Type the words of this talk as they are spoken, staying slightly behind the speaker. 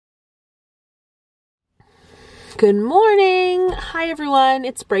Good morning. Hi everyone,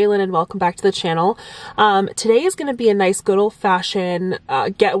 it's Braylon and welcome back to the channel. Today is going to be a nice good old-fashioned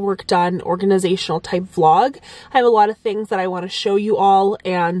get work done organizational type vlog. I have a lot of things that I want to show you all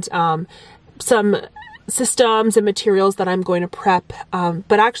and some systems and materials that I'm going to prep,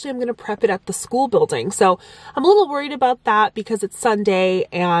 but actually I'm going to prep it at the school building. So I'm a little worried about that because it's Sunday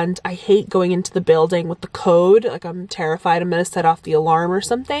and I hate going into the building with the code. Like, I'm terrified I'm going to set off the alarm or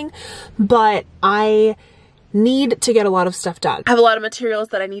something, but I need to get a lot of stuff done. I have a lot of materials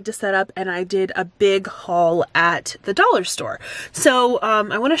that I need to set up and I did a big haul at the dollar store. So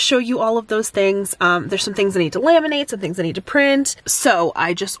I want to show you all of those things. There's some things I need to laminate, some things I need to print. So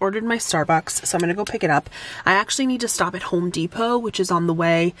I just ordered my Starbucks, so I'm gonna go pick it up. I actually need to stop at Home Depot, which is on the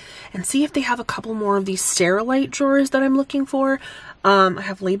way, and see if they have a couple more of these Sterilite drawers that I'm looking for. I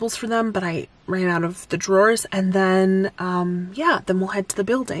have labels for them, but I ran out of the drawers, and then yeah, then we'll head to the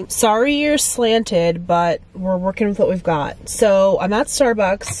building. Sorry you're slanted, but we're working with what we've got. So I'm at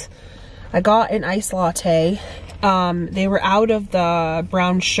Starbucks. I got an iced latte. They were out of the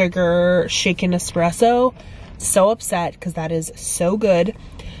brown sugar shaken espresso. So upset because that is so good.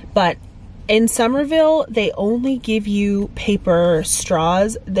 But in Somerville, they only give you paper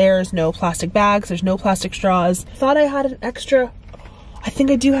straws. There's no plastic bags, there's no plastic straws. Thought I had an extra. I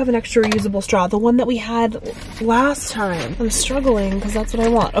think I do have an extra reusable straw, the one that we had last time. I'm struggling because that's what I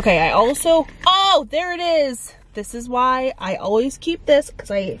want. Okay, I also, oh, there it is. This is why I always keep this,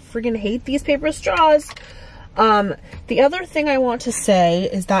 because I friggin' hate these paper straws. The other thing I want to say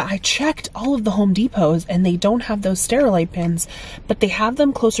is that I checked all of the Home Depots and they don't have those Sterilite pins, but they have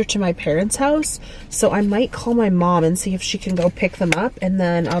them closer to my parents' house. So I might call my mom and see if she can go pick them up, and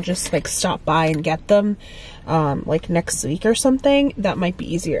then I'll just like stop by and get them like next week or something. That might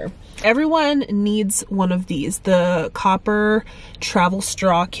be easier. Everyone needs one of these, the copper travel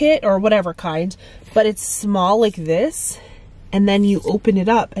straw kit or whatever kind, but it's small like this, and then you open it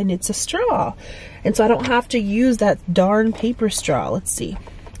up and it's a straw. And so I don't have to use that darn paper straw. Let's see.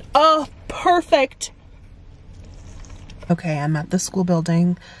 Oh, perfect. Okay, I'm at the school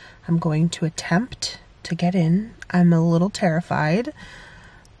building. I'm going to attempt to get in. I'm a little terrified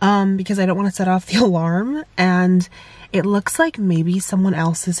because I don't want to set off the alarm. And it looks like maybe someone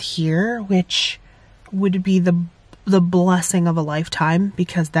else is here, which would be the blessing of a lifetime,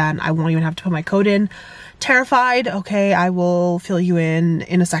 because then I won't even have to put my code in. Terrified. Okay, I will fill you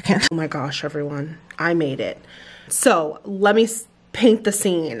in a second. Oh my gosh, everyone, I made it. So let me paint the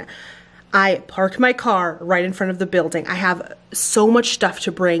scene. I parked my car right in front of the building. I have so much stuff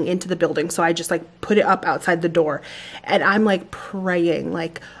to bring into the building, so I just like put it up outside the door, and I'm like praying,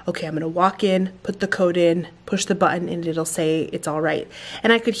 like, okay, I'm gonna walk in, put the code in, push the button, and it'll say it's all right.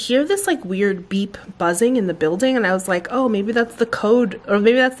 And I could hear this like weird beep buzzing in the building, and I was like, oh, maybe that's the code, or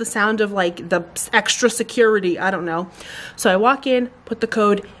maybe that's the sound of like the extra security, I don't know. So I walk in, put the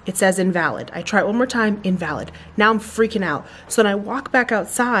code, it says invalid. I try it one more time, invalid. Now I'm freaking out. So then I walk back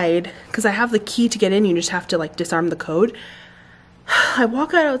outside, because I have the key to get in, you just have to like disarm the code. I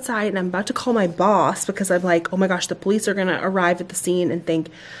walk out outside and I'm about to call my boss because I'm like, oh my gosh, the police are gonna arrive at the scene and think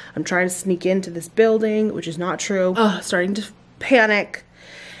I'm trying to sneak into this building, which is not true. Starting to panic.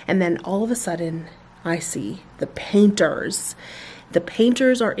 And then all of a sudden I see the painters. The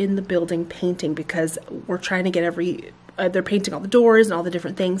painters are in the building painting because we're trying to get they're painting all the doors and all the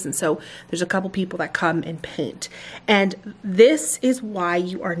different things, and so there's a couple people that come and paint. And this is why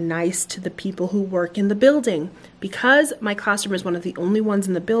you are nice to the people who work in the building. Because my classroom is one of the only ones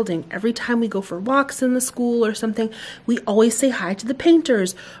in the building, every time we go for walks in the school or something, we always say hi to the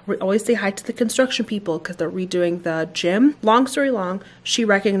painters. We always say hi to the construction people because they're redoing the gym. Long story long, she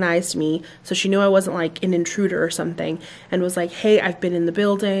recognized me, so she knew I wasn't like an intruder or something, and was like, hey, I've been in the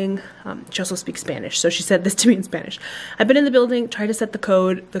building. She also speaks Spanish, so she said this to me in Spanish. I've been in the building, tried to set the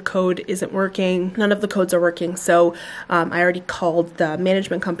code. The code isn't working. None of the codes are working, so I already called the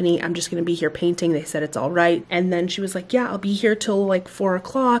management company. I'm just gonna be here painting. They said it's all right. And then she was like, yeah, I'll be here till like 4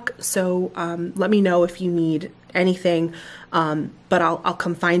 o'clock, so let me know if you need anything, but I'll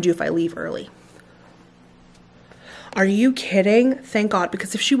come find you if I leave early. Are you kidding? Thank God,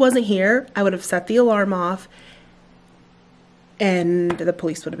 because if she wasn't here, I would have set the alarm off and the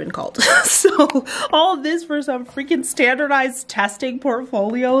police would have been called. So all of this for some freaking standardized testing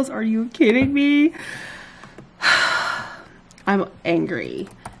portfolios? Are you kidding me? I'm angry,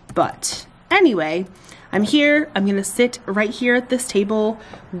 but anyway, I'm here. I'm gonna sit right here at this table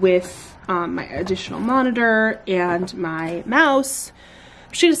with my additional monitor and my mouse.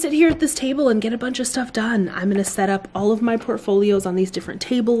 I'm just gonna sit here at this table and get a bunch of stuff done. I'm gonna set up all of my portfolios on these different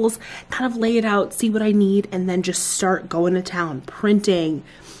tables, kind of lay it out, see what I need, and then just start going to town, printing,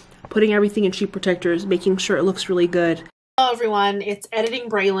 putting everything in sheet protectors, making sure it looks really good. Hello everyone, it's Editing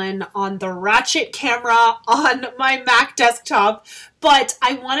Braylon on the Ratchet camera on my Mac desktop, but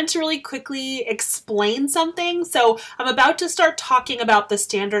I wanted to really quickly explain something. So I'm about to start talking about the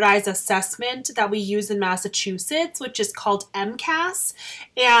standardized assessment that we use in Massachusetts, which is called MCAS.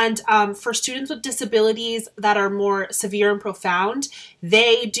 And for students with disabilities that are more severe and profound,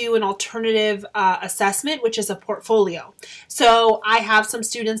 they do an alternative assessment, which is a portfolio. So I have some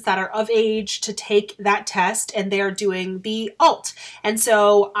students that are of age to take that test, and they're doing the ALT. And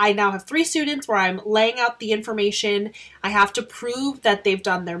so I now have 3 students where I'm laying out the information. I have to prove that they've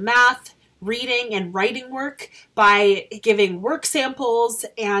done their math, reading, and writing work by giving work samples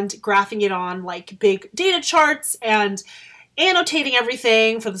and graphing it on like big data charts and annotating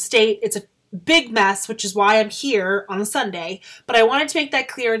everything for the state. It's a big mess, which is why I'm here on a Sunday, but I wanted to make that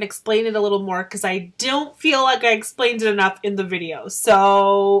clear and explain it a little more because I don't feel like I explained it enough in the video,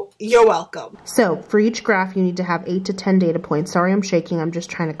 so you're welcome. So for each graph you need to have 8 to 10 data points. Sorry I'm shaking, I'm just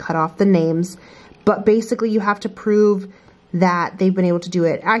trying to cut off the names, but basically you have to prove that they've been able to do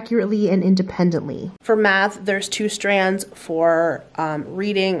it accurately and independently. For math, there's 2 strands. For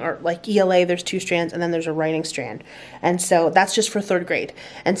reading or like ELA, there's 2 strands, and then there's a writing strand. And so that's just for 3rd grade.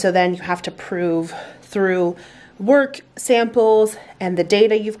 And so then you have to prove through work samples and the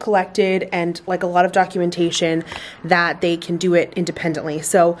data you've collected and like a lot of documentation that they can do it independently.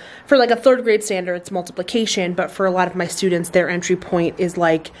 So for like a 3rd grade standard, it's multiplication, but for a lot of my students, their entry point is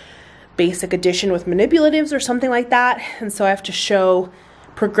like basic addition with manipulatives or something like that, and so I have to show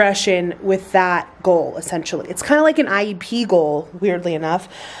progression with that goal essentially. It's kind of like an IEP goal, weirdly enough,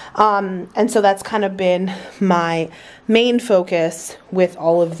 and so that's kind of been my main focus with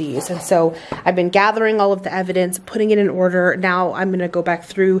all of these. And so I've been gathering all of the evidence, putting it in order. Now I'm going to go back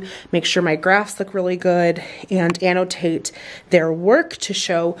through, make sure my graphs look really good, and annotate their work to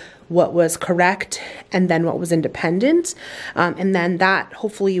show what was correct and then what was independent, and then that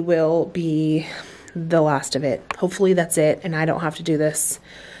hopefully will be the last of it. Hopefully that's it, and I don't have to do this.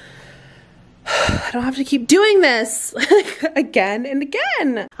 I don't have to keep doing this again and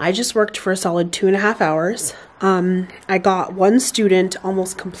again. I just worked for a solid 2.5 hours. I got 1 student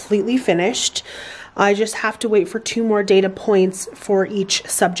almost completely finished. I just have to wait for 2 more data points for each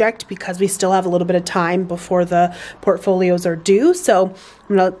subject because we still have a little bit of time before the portfolios are due. So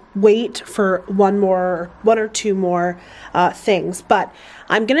I'm gonna wait for 1 or 2 more things. But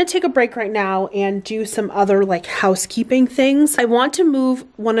I'm gonna take a break right now and do some other like housekeeping things. I want to move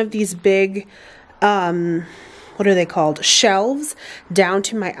one of these big, what are they called, shelves down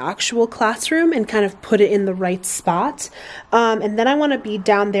to my actual classroom and kind of put it in the right spot. And then I want to be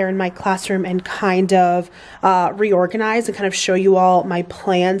down there in my classroom and kind of reorganize and kind of show you all my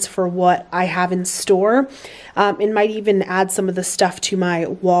plans for what I have in store. And might even add some of the stuff to my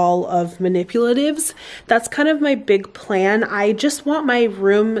wall of manipulatives. That's kind of my big plan. I just want my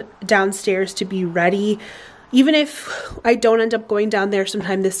room downstairs to be ready, even if I don't end up going down there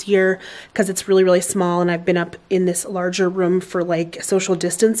sometime this year because it's really, really small and I've been up in this larger room for like social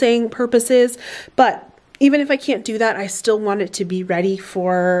distancing purposes. But even if I can't do that, I still want it to be ready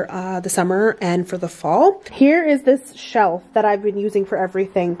for the summer and for the fall. Here is this shelf that I've been using for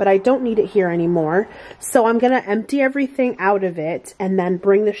everything, but I don't need it here anymore. So I'm gonna empty everything out of it and then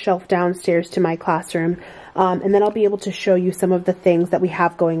bring the shelf downstairs to my classroom. And then I'll be able to show you some of the things that we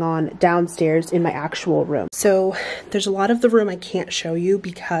have going on downstairs in my actual room. So there's a lot of the room I can't show you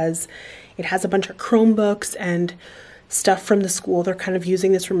because it has a bunch of Chromebooks and stuff from the school. They're kind of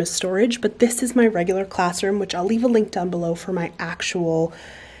using this room as storage, but this is my regular classroom, which I'll leave a link down below for my actual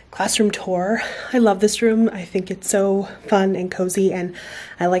classroom tour. I love this room. I think it's so fun and cozy, and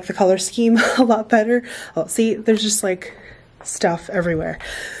I like the color scheme a lot better. Oh, see, there's just like stuff everywhere.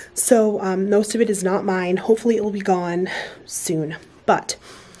 So most of it is not mine. Hopefully it will be gone soon. But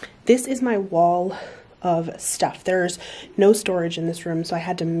this is my wall of stuff. There's no storage in this room, so I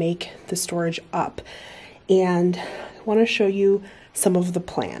had to make the storage up. And I want to show you some of the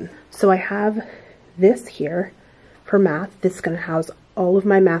plan. So I have this here for math. This is going to house all of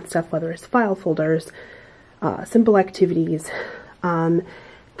my math stuff, whether it's file folders, simple activities.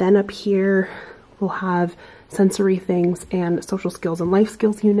 Then up here we'll have sensory things and social skills and life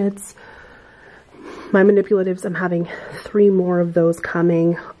skills units. My manipulatives, I'm having 3 more of those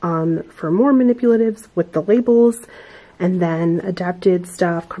coming for more manipulatives with the labels, and then adapted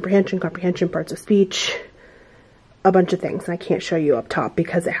stuff, comprehension, parts of speech, a bunch of things. And I can't show you up top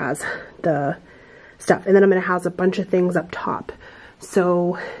because it has the stuff. And then I'm going to house a bunch of things up top.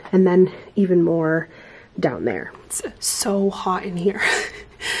 So, and then even more down there. It's so hot in here.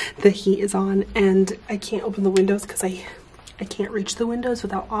 The heat is on and I can't open the windows because I I can't reach the windows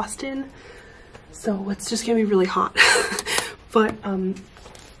without Austin. So it's just gonna be really hot. But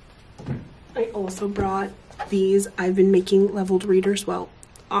I also brought these. I've been making leveled readers. Well,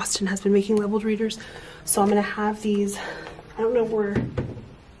 Austin has been making leveled readers. So I'm gonna have these. I don't know where, I'm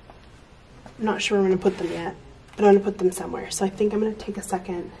not sure where I'm gonna put them yet, but I'm gonna put them somewhere. So I think I'm gonna take a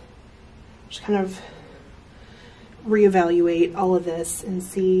second, just kind of reevaluate all of this and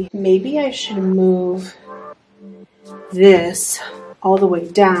see. Maybe I should move this all the way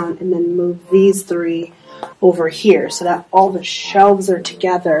down and then move these three over here so that all the shelves are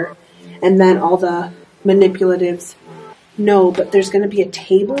together and then all the manipulatives. No, but there's going to be a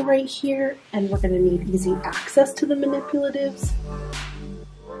table right here and we're going to need easy access to the manipulatives.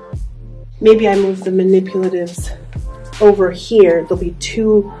 Maybe I move the manipulatives over here. There'll be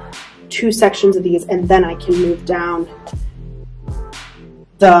two sections of these and then I can move down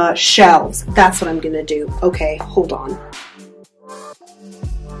the shelves. That's what I'm going to do. Okay, hold on.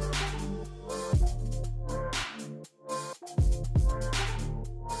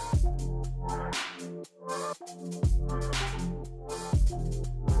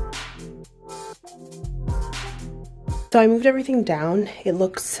 So I moved everything down. It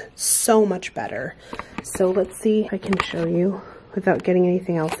looks so much better. So let's see if I can show you without getting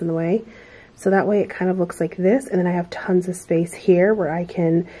anything else in the way. So that way it kind of looks like this, and then I have tons of space here where I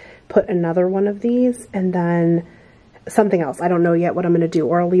can put another one of these and then something else. I don't know yet what I'm going to do,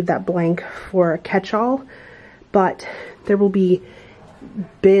 or I'll leave that blank for a catch-all, but there will be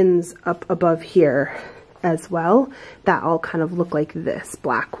bins up above here as well that all kind of look like this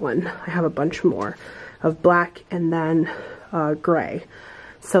black one. I have a bunch more of black and then gray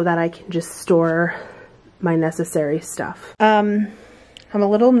so that I can just store my necessary stuff. I'm a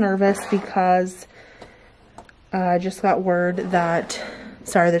little nervous because I just got word that,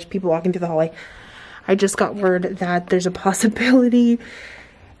 sorry, there's people walking through the hallway. I just got word that there's a possibility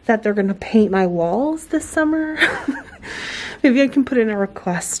that they're gonna paint my walls this summer. Maybe I can put in a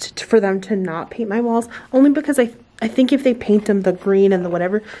request for them to not paint my walls, only because I think if they paint them the green and the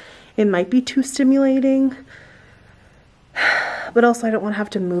whatever, it might be too stimulating. But also I don't want to have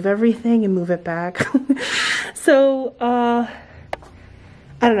to move everything and move it back. So,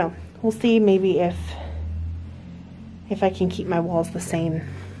 I don't know. We'll see maybe if I can keep my walls the same.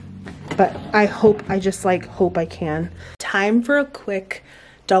 But I just hope I can. Time for a quick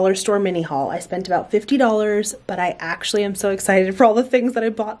dollar store mini haul. I spent about $50, but I actually am so excited for all the things that I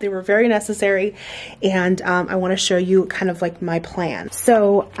bought. They were very necessary, and I want to show you kind of like my plan.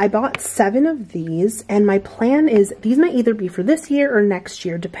 So I bought 7 of these, and my plan is these might either be for this year or next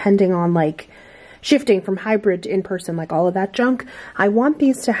year, depending on like shifting from hybrid to in-person, like all of that junk. I want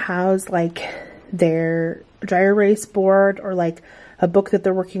these to house like their dry erase board or like a book that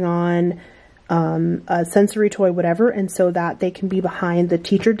they're working on, a sensory toy, whatever, and so that they can be behind the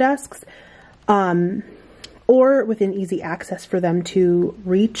teacher desks, or within easy access for them to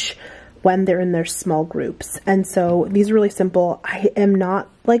reach when they're in their small groups. And so these are really simple. I am not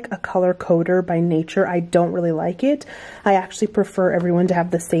like a color coder by nature. I don't really like it. I actually prefer everyone to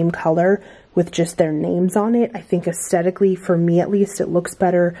have the same color with just their names on it. I think aesthetically, for me at least, it looks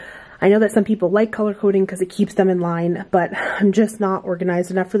better. I know that some people like color coding because it keeps them in line, but I'm just not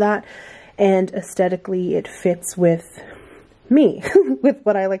organized enough for that. And aesthetically, it fits with me, with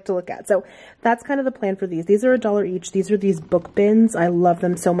what I like to look at. So that's kind of the plan for these. These are $1 each. These are these book bins. I love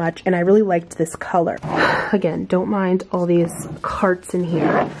them so much, and I really liked this color. Again, don't mind all these carts in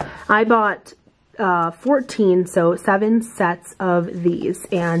here. I bought 14, so 7 sets of these,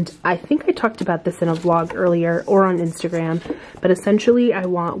 and I think I talked about this in a vlog earlier or on Instagram, but essentially I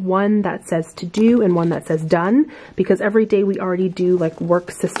want one that says to do and one that says done, because every day we already do like work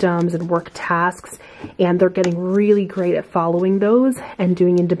systems and work tasks, and they're getting really great at following those and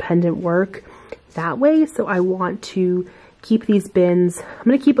doing independent work that way. So I want to keep these bins. I'm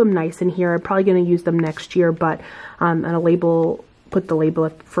going to keep them nice in here. I'm probably going to use them next year, but I'm going to put the label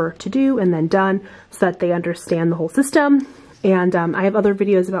for to do and then done so that they understand the whole system. And I have other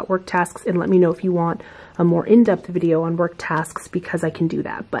videos about work tasks, and let me know if you want a more in-depth video on work tasks, because I can do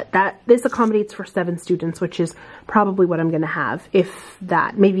that. But this accommodates for 7 students, which is probably what I'm going to have, if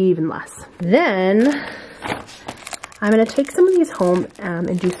that, maybe even less. Then I'm going to take some of these home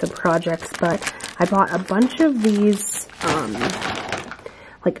and do some projects, but I bought a bunch of these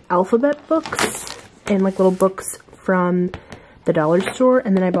like alphabet books and like little books from the dollar store,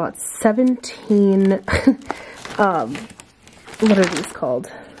 and then I bought 17 what are these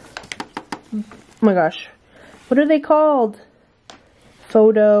called? Oh my gosh, what are they called?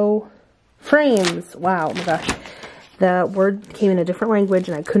 Photo frames. Wow, oh my gosh, the word came in a different language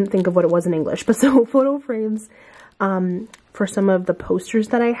and I couldn't think of what it was in English, but so photo frames for some of the posters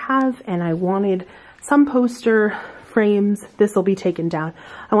that I have, and I wanted some poster frames. This will be taken down.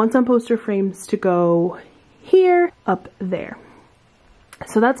 I want some poster frames to go here, up there.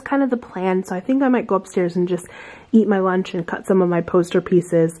 So that's kind of the plan. So I think I might go upstairs and just eat my lunch and cut some of my poster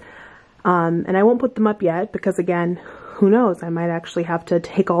pieces. And I won't put them up yet because, again, who knows? I might actually have to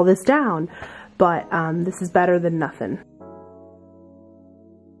take all this down. But this is better than nothing.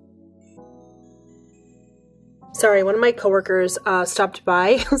 Sorry, one of my coworkers stopped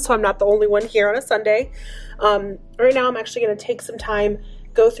by, so I'm not the only one here on a Sunday. Right now I'm actually going to take some time,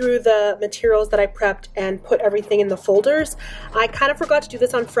 go through the materials that I prepped and put everything in the folders. I kind of forgot to do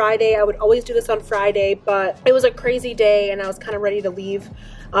this on Friday. I would always do this on Friday, but it was a crazy day and I was kind of ready to leave.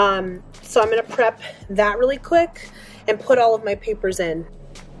 So I'm going to prep that really quick and put all of my papers in.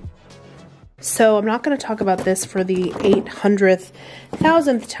 So I'm not going to talk about this for the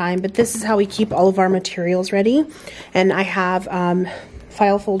 800,000th time, but this is how we keep all of our materials ready. And I have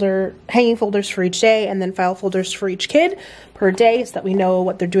file folder, hanging folders for each day, and then file folders for each kid per day so that we know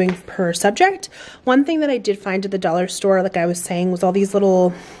what they're doing per subject. One thing that I did find at the dollar store, like I was saying, was all these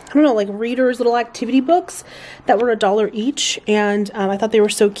little, I don't know, like readers, little activity books that were $1 each, and I thought they were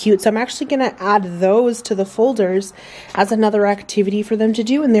so cute. So I'm actually going to add those to the folders as another activity for them to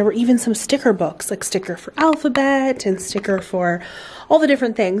do. And there were even some sticker books, like sticker for alphabet and sticker for all the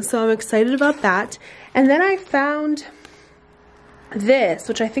different things. So I'm excited about that. And then I found this,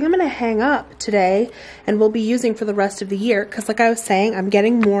 which I think I'm going to hang up today and we'll be using for the rest of the year, because like I was saying, I'm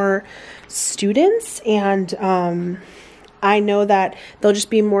getting more students, and I know that there'll just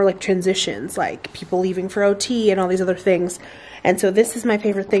be more like transitions, like people leaving for OT and all these other things. And so this is my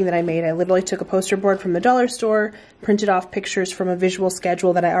favorite thing that I made. I literally took a poster board from the dollar store, printed off pictures from a visual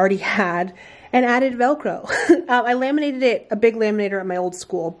schedule that I already had, and added Velcro. I laminated it, a big laminator at my old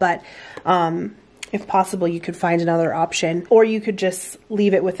school, but if possible, you could find another option, or you could just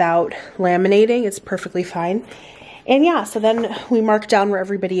leave it without laminating. It's perfectly fine. And yeah, so then we mark down where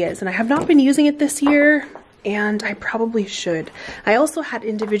everybody is. And I have not been using it this year, and I probably should. I also had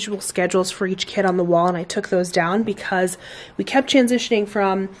individual schedules for each kid on the wall, and I took those down because we kept transitioning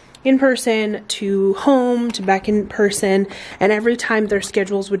from in-person to home to back in person, and every time their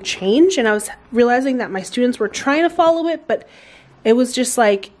schedules would change, and I was realizing that my students were trying to follow it, but it was just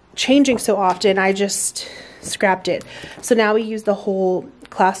like changing so often, I just scrapped it. So now we use the whole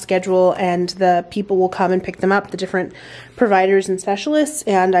class schedule, and the people will come and pick them up, the different providers and specialists,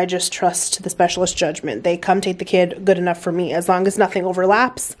 and I just trust the specialist judgment. They come take the kid, good enough for me. As long as nothing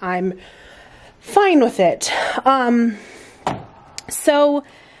overlaps, I'm fine with it. So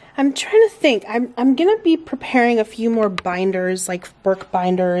I'm trying to think. I'm gonna be preparing a few more binders, like work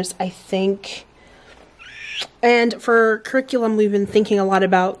binders, I think. And for curriculum, we've been thinking a lot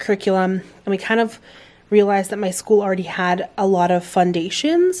about curriculum, and we kind of realized that my school already had a lot of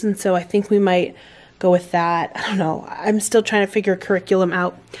foundations, and so I think we might go with that. I don't know. I'm still trying to figure curriculum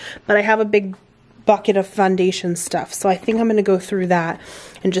out, but I have a big bucket of foundation stuff, so I think I'm going to go through that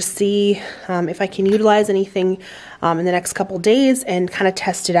and just see if I can utilize anything in the next couple days and kind of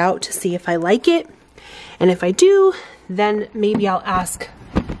test it out to see if I like it. And if I do, then maybe I'll ask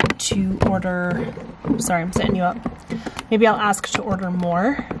to order, sorry, I'm setting you up. Maybe I'll ask to order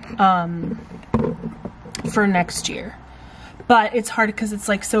more for next year. But it's hard because it's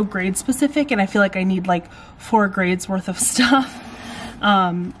like so grade specific, and I feel like I need like 4 grades worth of stuff.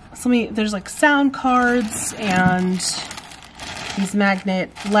 There's like sound cards and these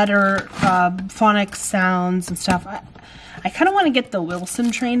magnet letter phonics sounds and stuff. I kind of want to get the Wilson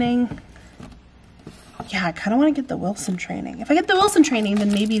training. Yeah, I kind of want to get the Wilson training. If I get the Wilson training,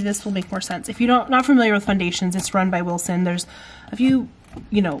 then maybe this will make more sense. If you're not familiar with Foundations, it's run by Wilson. There's a few,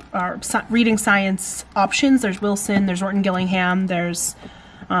 you know, reading science options. There's Wilson, there's Orton Gillingham, there's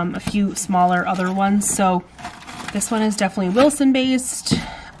a few smaller other ones. So this one is definitely Wilson based.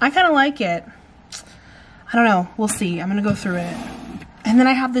 I kind of like it. I don't know. We'll see. I'm going to go through it. And then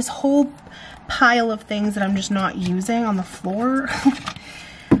I have this whole pile of things that I'm just not using on the floor.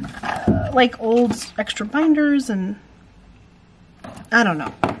 Like old extra binders, and I don't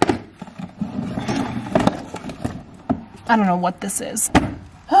know. I don't know what this is.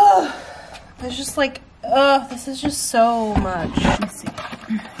 It's just like, this is just so much. Let's see.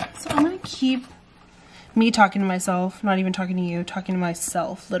 So I'm gonna keep me talking to myself, not even talking to you, talking to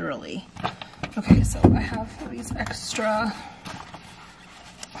myself, literally. Okay, so I have these extra,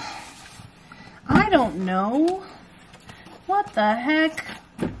 I don't know. What the heck?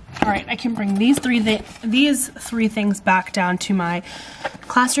 All right, I can bring these three things back down to my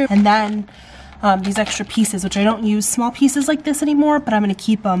classroom, and then these extra pieces, which I don't use small pieces like this anymore, but I'm going to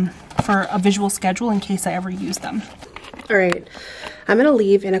keep them for a visual schedule in case I ever use them. All right, I'm gonna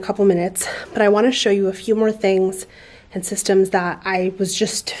leave in a couple minutes, but I wanna show you a few more things and systems that I was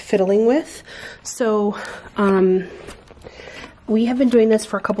just fiddling with. So, we have been doing this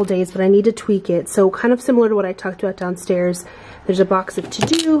for a couple days, but I need to tweak it. So kind of similar to what I talked about downstairs, there's a box of to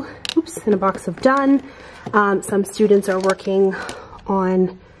do, oops, and a box of done. Some students are working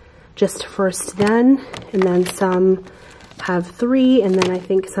on just first then, and then some have 3, and then I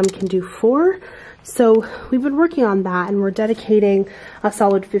think some can do 4. So we've been working on that, and we're dedicating a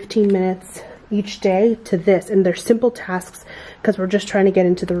solid 15 minutes each day to this, and they're simple tasks because we're just trying to get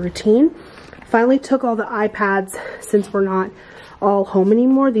into the routine. Finally took all the iPads since we're not all home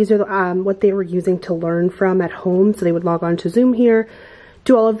anymore. These are the, what they were using to learn from at home, so they would log on to Zoom here,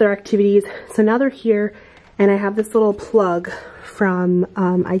 do all of their activities. So now they're here, and I have this little plug from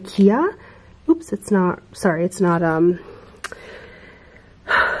IKEA. Oops, it's not, sorry, it's not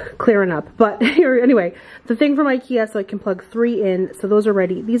clearing up, but here, anyway, the thing from IKEA, so I can plug 3 in, so those are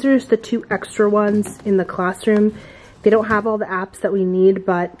ready. These are just the 2 extra ones in the classroom. They don't have all the apps that we need,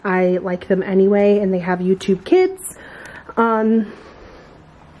 but I like them anyway, and they have YouTube Kids. I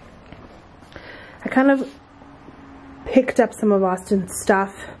kind of picked up some of Austin's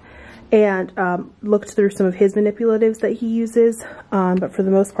stuff and looked through some of his manipulatives that he uses, but for the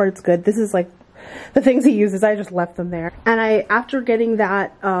most part it's good. This is like the things he uses, I just left them there. And after getting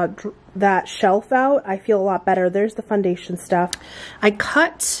that that shelf out, I feel a lot better. There's the foundation stuff. I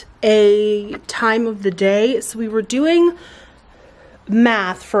cut a time of the day, so we were doing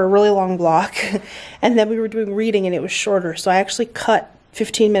math for a really long block, and then we were doing reading and it was shorter, so I actually cut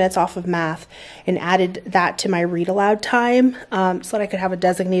 15 minutes off of math and added that to my read aloud time, so that I could have a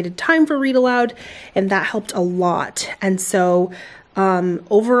designated time for read aloud, and that helped a lot. And so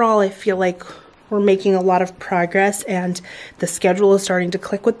overall I feel like we're making a lot of progress, and the schedule is starting to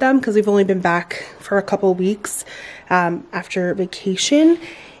click with them because we've only been back for a couple weeks after vacation.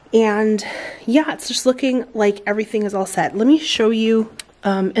 And yeah, it's just looking like everything is all set. Let me show you,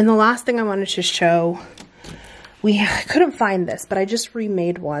 and the last thing I wanted to show, I couldn't find this, but I just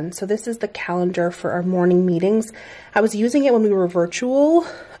remade one. So this is the calendar for our morning meetings. I was using it when we were virtual,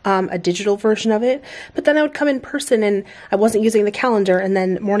 a digital version of it, but then I would come in person and I wasn't using the calendar, and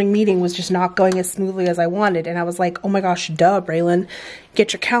then morning meeting was just not going as smoothly as I wanted. And I was like, oh my gosh, duh, Braylon,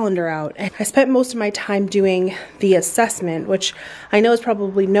 get your calendar out. And I spent most of my time doing the assessment, which I know is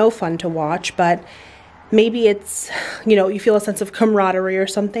probably no fun to watch, but maybe it's, you know, you feel a sense of camaraderie or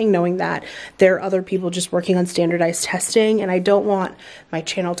something, knowing that there are other people just working on standardized testing. And I don't want my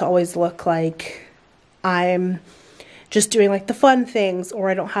channel to always look like I'm just doing like the fun things, or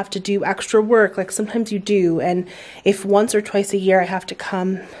I don't have to do extra work like sometimes you do. And if once or twice a year I have to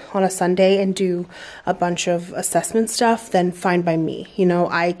come on a Sunday and do a bunch of assessment stuff, then fine by me. You know,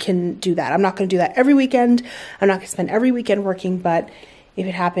 I can do that. I'm not going to do that every weekend. I'm not going to spend every weekend working, but if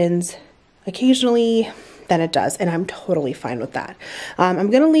it happens occasionally, then it does, and I'm totally fine with that.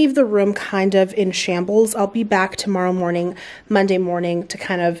 I'm going to leave the room kind of in shambles. I'll be back tomorrow morning, Monday morning, to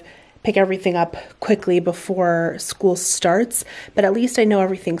kind of pick everything up quickly before school starts, but at least I know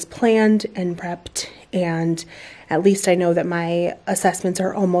everything's planned and prepped, and at least I know that my assessments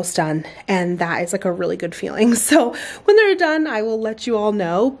are almost done, and that is like a really good feeling. So when they're done, I will let you all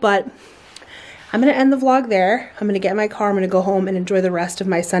know, but I'm going to end the vlog there. I'm going to get in my car, I'm going to go home and enjoy the rest of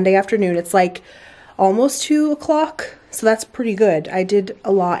my Sunday afternoon. It's like almost 2 o'clock, so that's pretty good. I did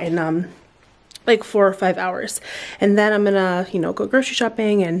a lot in like 4 or 5 hours, and then I'm going to, you know, go grocery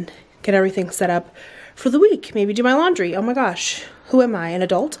shopping and get everything set up for the week. Maybe do my laundry. Oh my gosh, who am I, an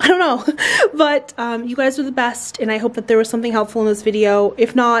adult? I don't know. But you guys are the best, and I hope that there was something helpful in this video.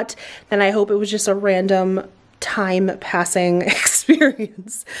 If not, then I hope it was just a random time passing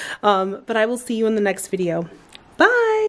experience. But I will see you in the next video. Bye!